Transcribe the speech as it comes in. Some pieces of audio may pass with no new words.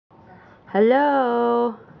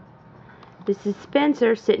Hello. This is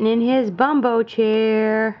Spencer sitting in his bumbo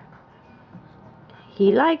chair.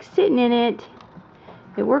 He likes sitting in it.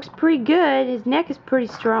 It works pretty good. His neck is pretty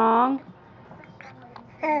strong.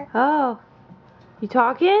 Oh. You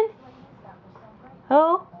talking?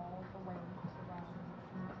 Oh?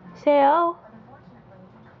 Say oh.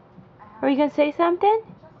 Are you gonna say something?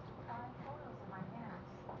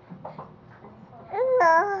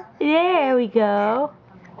 There we go.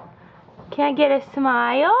 Can I get a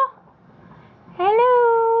smile?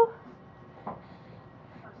 Hello.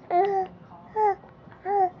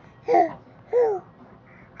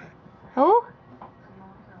 Oh?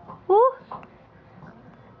 Oh?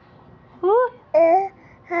 Oh?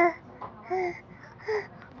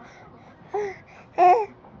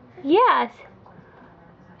 Yes.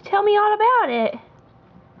 Tell me all about it.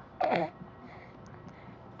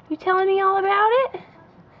 You telling me all about it?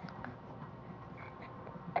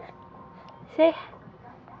 Say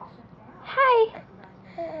hi.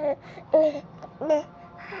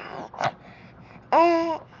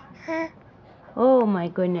 Oh my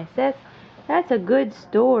goodness, that's a good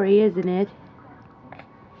story, isn't it?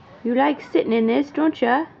 You like sitting in this, don't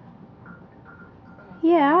ya?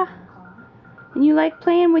 Yeah. And you like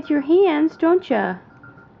playing with your hands, don't ya?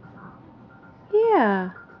 Yeah.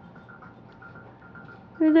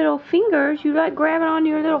 Your little fingers, you like grabbing onto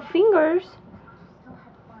your little fingers.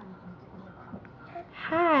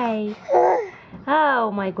 Hi.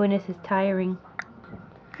 Oh my goodness, it's tiring.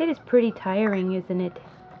 It is pretty tiring, isn't it?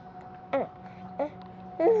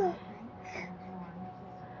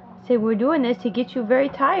 Say, we're doing this to get you very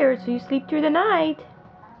tired so you sleep through the night.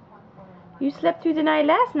 You slept through the night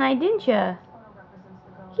last night, didn't you?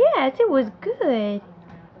 Yes, it was good.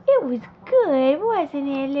 It was good, wasn't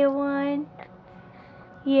it, little one?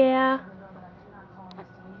 Yeah.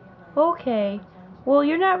 Okay. Well,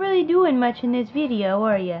 you're not really doing much in this video,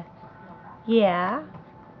 are you? Yeah.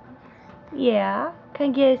 Yeah.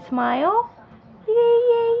 Can I get a smile? Yay,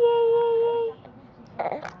 yay, yay, yay,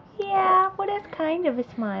 yay. Yeah, well, that's kind of a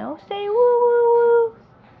smile. Say woo, woo,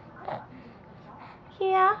 woo.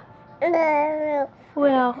 Yeah.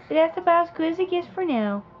 Well, that's about as good as it gets for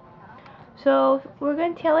now. So, we're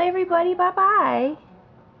going to tell everybody bye-bye.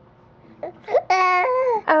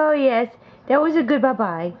 Oh, yes. That was a good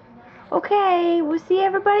bye-bye. Okay, we'll see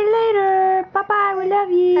everybody later. Bye-bye. We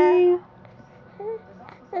love you.